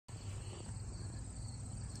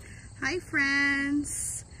Hi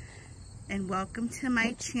friends, and welcome to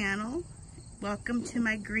my channel. Welcome to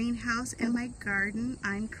my greenhouse and my garden.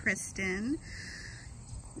 I'm Kristin.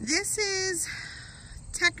 This is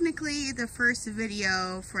technically the first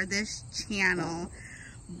video for this channel,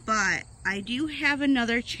 but I do have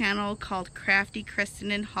another channel called Crafty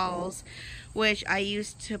Kristin and Hauls, which I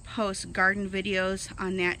used to post garden videos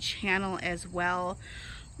on that channel as well,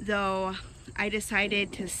 though I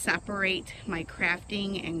decided to separate my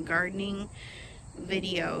crafting and gardening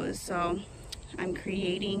videos. So I'm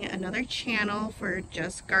creating another channel for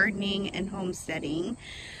just gardening and homesteading.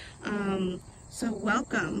 So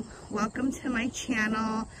welcome to my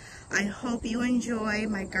channel. I hope you enjoy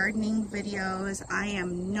my gardening videos. I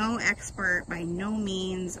am no expert by no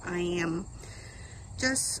means. I am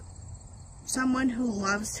just someone who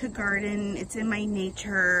loves to garden. It's in my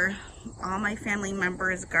nature. All my family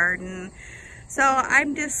members garden. So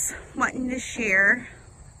I'm just wanting to share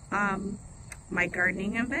my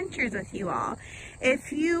gardening adventures with you all.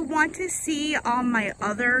 If you want to see all my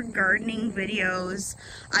other gardening videos,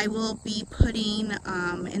 I will be putting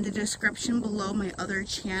in the description below my other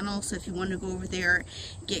channel. So if you want to go over there,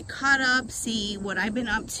 get caught up, see what I've been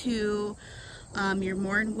up to, you're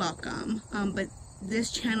more than welcome. But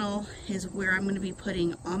this channel is where I'm going to be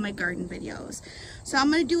putting all my garden videos. So I'm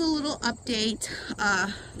going to do a little update.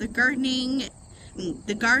 The garden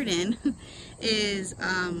is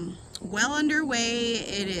well underway.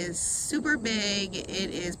 It is super big.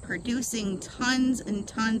 It is producing tons and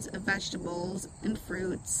tons of vegetables and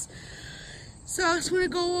fruits. So I just want to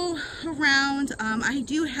go around. I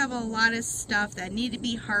do have a lot of stuff that need to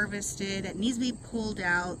be harvested, that needs to be pulled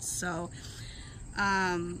out. So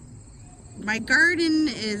my garden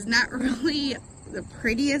is not really the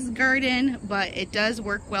prettiest garden, but it does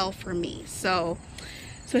work well for me. So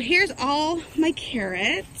here's all my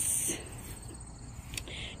carrots.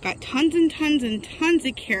 Got tons and tons and tons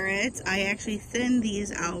of carrots. I actually thinned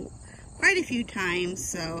these out quite a few times,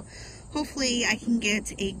 so hopefully I can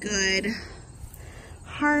get a good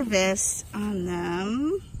harvest on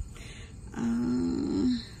them.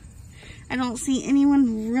 I don't see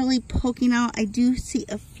anyone really poking out. I do see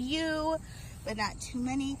a few, but not too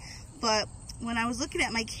many. But when I was looking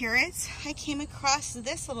at my carrots, I came across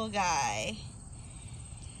this little guy.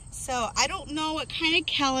 So I don't know what kind of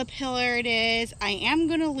caterpillar it is. I am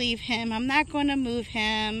going to leave him. I'm not going to move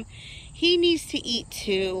him. He needs to eat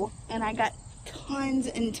too. And I got tons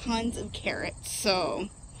and tons of carrots. So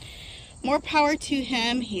more power to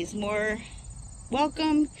him. He's more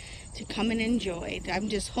welcome to come and enjoy. I'm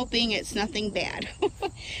just hoping it's nothing bad.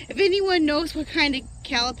 If anyone knows what kind of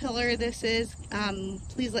caterpillar this is,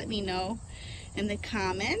 please let me know in the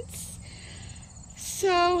comments.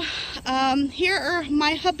 So here are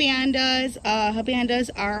my habandas. Habandas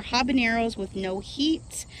are habaneros with no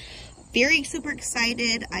heat. Very super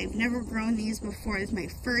excited. I've never grown these before. It's my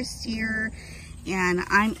first year and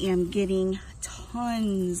I am getting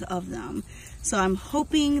tons of them. So I'm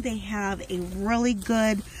hoping they have a really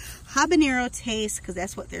good habanero taste, because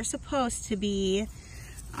that's what they're supposed to be.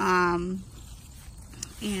 And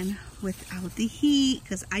without the heat,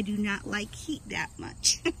 because I do not like heat that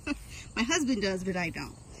much. My husband does, but I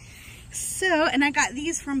don't. So, and I got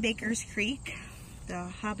these from Baker's Creek,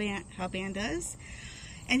 the habandas.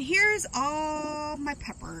 And here's all my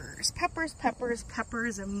peppers.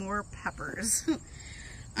 Peppers, and more peppers.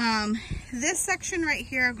 This section right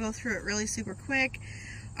here, I'll go through it really super quick,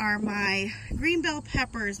 are my green bell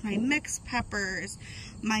peppers, my mixed peppers,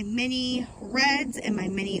 my mini reds, and my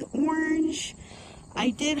mini orange.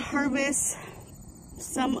 I did harvest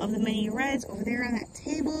some of the mini reds over there on that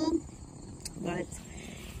table, but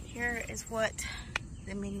here is what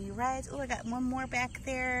the mini reds. Oh, I got one more back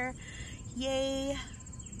there. Yay.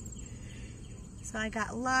 So I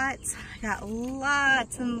got lots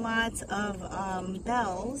and lots of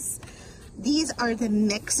bells. These are the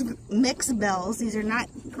mixed bells. These are not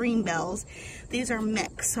green bells. These are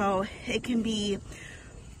mixed. So it can be,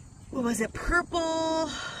 what was it, purple,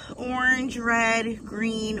 orange, red,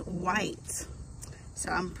 green, white. So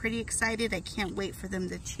I'm pretty excited. I can't wait for them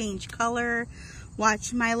to change color.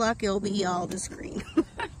 Watch my luck, it'll be all this green.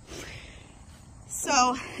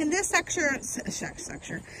 So in this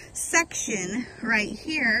section right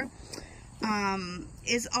here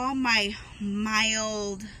is all my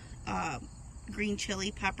mild green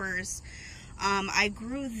chili peppers. I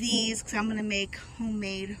grew these because I'm going to make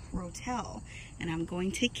homemade rotel, and I'm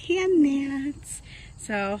going to can that.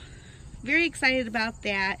 So very excited about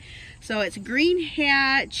that. So it's green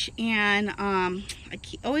hatch, and I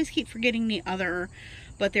always keep forgetting the other,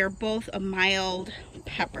 but they're both a mild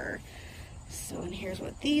pepper. So, and here's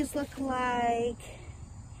what these look like.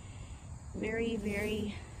 Very,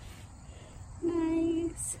 very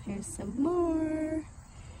nice. Here's some more.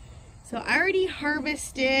 So I already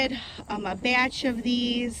harvested a batch of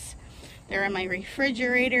these. They're in my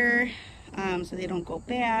refrigerator, so they don't go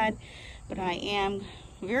bad. But I am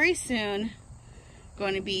very soon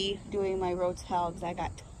going to be doing my rotel because I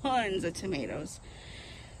got tons of tomatoes.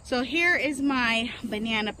 So here is my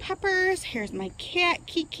banana peppers. Here's my cat,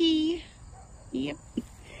 Kiki. Yep.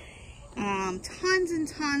 Tons and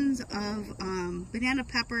tons of banana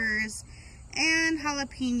peppers and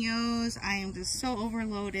jalapenos. I am just so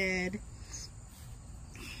overloaded.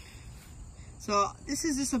 So this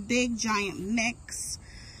is just a big giant mix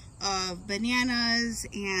of bananas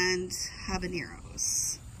and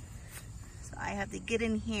habaneros. So I have to get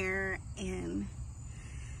in here and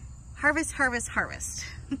harvest, harvest, harvest.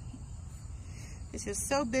 It's just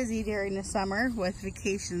so busy during the summer with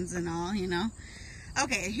vacations and all, you know.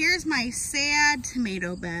 Okay, here's my sad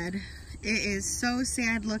tomato bed. It is so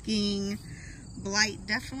sad looking. Blight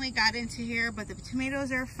definitely got into here, but the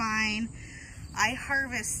tomatoes are fine. I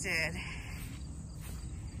harvested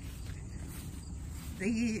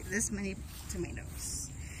this many tomatoes.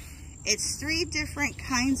 It's 3 different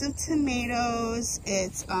kinds of tomatoes.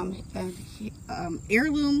 It's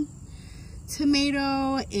heirloom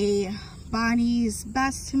tomato, a Bonnie's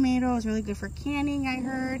Best tomato. It's really good for canning, I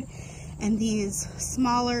heard. And these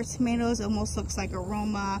smaller tomatoes, almost looks like a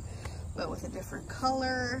Roma, but with a different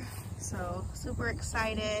color. So super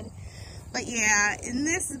excited. But yeah, in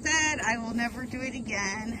this bed, I will never do it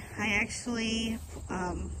again. I actually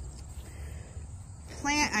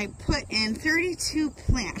I put in 32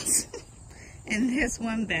 plants in this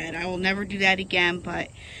one bed. I will never do that again, but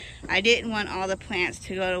I didn't want all the plants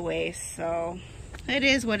to go to waste, so it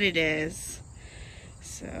is what it is.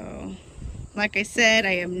 So, like I said,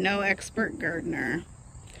 I am no expert gardener.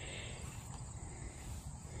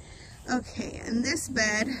 Okay, and this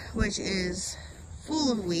bed, which is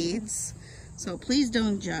full of weeds, so please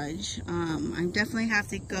don't judge. I definitely have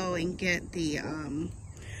to go and get the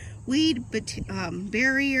weed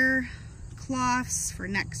barrier cloths for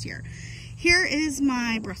next year. Here is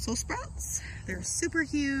my Brussels sprouts. They're super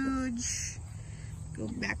huge. Go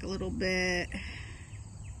back a little bit.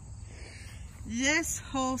 This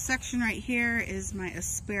whole section right here is my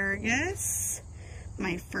asparagus.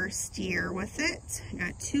 My first year with it. I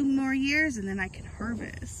got 2 more years and then I can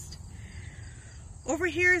harvest. Over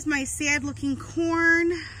here is my sad looking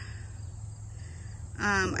corn.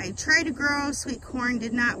 I tried to grow sweet corn,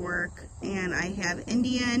 did not work. And I have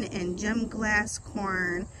Indian and gem glass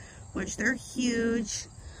corn, which they're huge.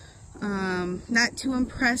 Not too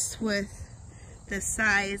impressed with the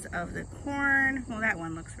size of the corn. Well, that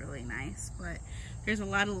one looks really nice, but there's a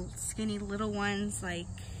lot of skinny little ones, like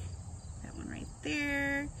that one right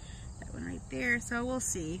there, that one right there, so we'll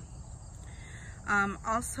see.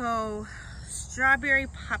 Also, strawberry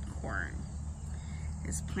popcorn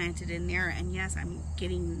is planted in there, and yes, I'm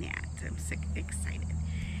getting that. I'm excited.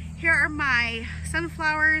 Here are my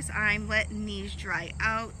sunflowers. I'm letting these dry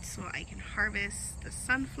out so I can harvest the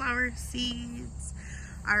sunflower seeds.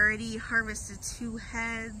 I already harvested 2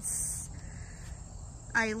 heads.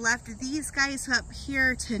 I left these guys up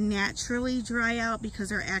here to naturally dry out because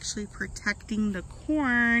they're actually protecting the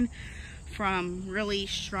corn from really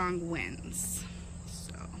strong winds.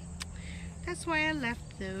 So that's why I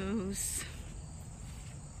left those.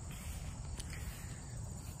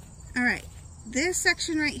 Alright, this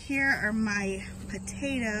section right here are my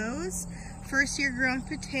potatoes. First year growing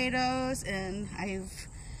potatoes, and I've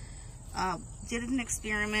did an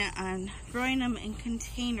experiment on growing them in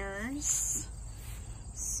containers.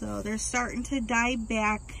 So they're starting to die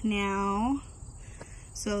back now.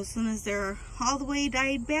 So as soon as they're all the way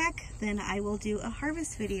died back, then I will do a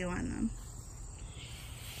harvest video on them.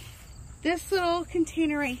 This little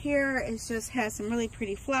container right here has some really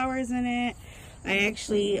pretty flowers in it. I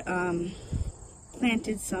actually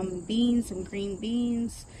planted some beans, some green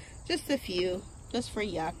beans, just a few, just for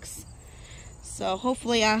yucks. So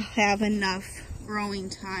hopefully I'll have enough growing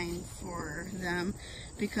time for them,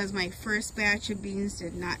 because my first batch of beans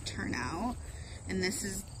did not turn out. And this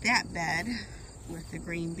is that bed with the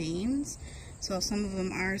green beans. So some of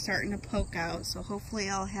them are starting to poke out. So hopefully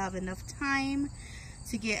I'll have enough time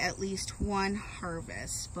to get at least 1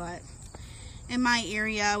 harvest. But in my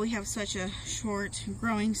area, we have such a short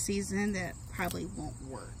growing season that probably won't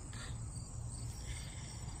work.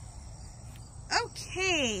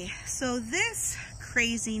 Okay, so this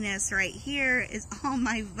craziness right here is all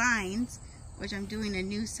my vines, which I'm doing a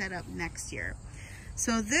new setup next year.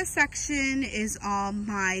 So this section is all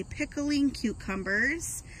my pickling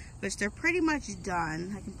cucumbers, which they're pretty much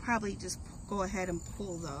done. I can probably just go ahead and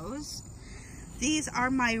pull those. These are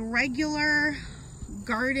my regular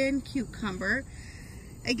garden cucumber.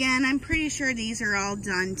 Again, I'm pretty sure these are all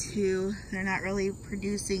done too. They're not really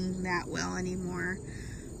producing that well anymore.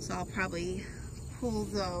 So I'll probably pull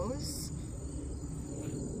those.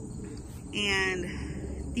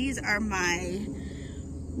 And these are my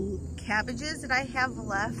cabbages that I have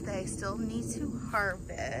left that I still need to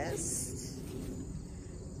harvest.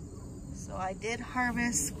 So I did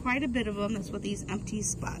harvest quite a bit of them. That's what these empty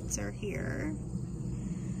spots are here.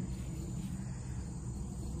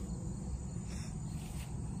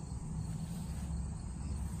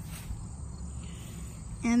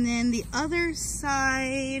 And then the other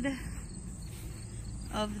side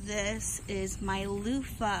of this is my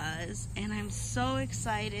loofahs, and I'm so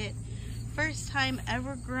excited. First time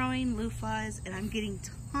ever growing loofahs, and I'm getting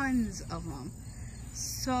tons of them.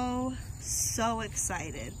 So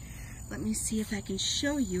excited. Let me see if I can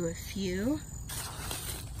show you a few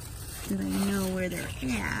so that I know where they're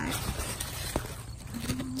at.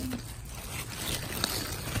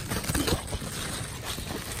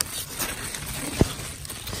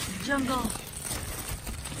 Jungle.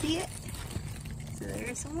 See it? So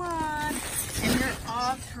there's one. And they're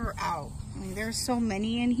all throughout. I mean, there's so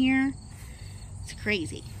many in here. It's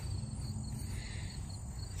crazy.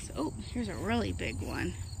 So, oh, here's a really big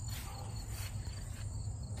one.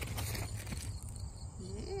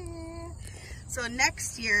 Yeah. So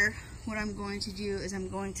next year, what I'm going to do is I'm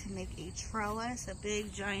going to make a trellis, a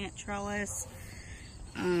big giant trellis.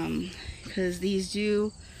 Because these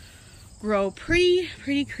do grow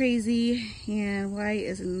pretty crazy. And why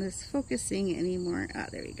isn't this focusing anymore? Ah,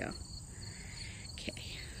 there we go.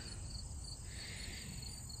 Okay.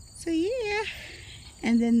 So yeah.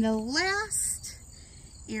 And then the last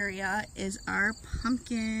area is our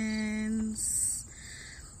pumpkins.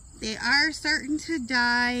 They are starting to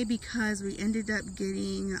die because we ended up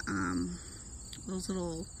getting those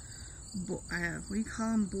little, what do you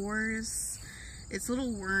call them, borers? It's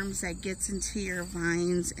little worms that gets into your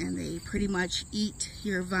vines, and they pretty much eat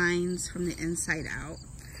your vines from the inside out.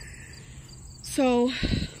 So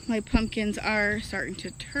my pumpkins are starting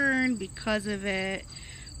to turn because of it,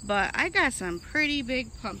 but I got some pretty big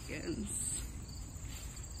pumpkins.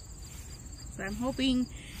 So I'm hoping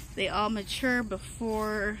they all mature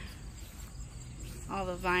before all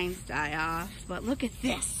the vines die off. But look at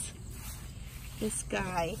this. This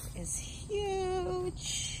guy is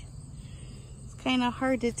huge. Kind of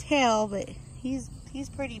hard to tell, but he's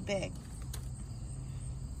pretty big.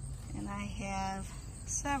 And I have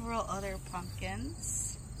several other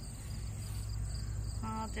pumpkins,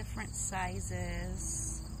 all different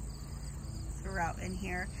sizes throughout in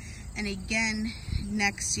here. And again,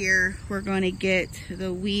 next year we're going to get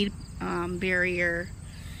the weed barrier,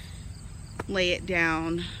 lay it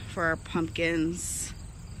down for our pumpkins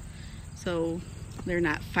so they're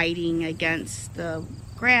not fighting against the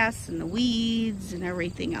grass and the weeds and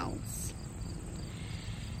everything else.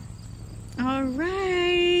 All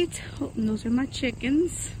right. Oh, and those are my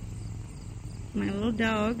chickens. My little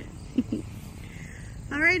dog.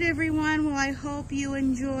 All right, everyone. Well, I hope you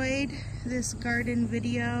enjoyed this garden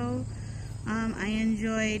video. I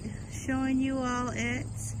enjoyed showing you all it.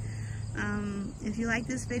 If you like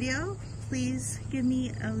this video, please give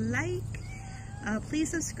me a like.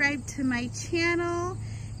 Please subscribe to my channel.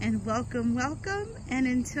 And welcome. And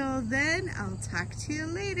until then, I'll talk to you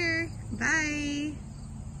later. Bye.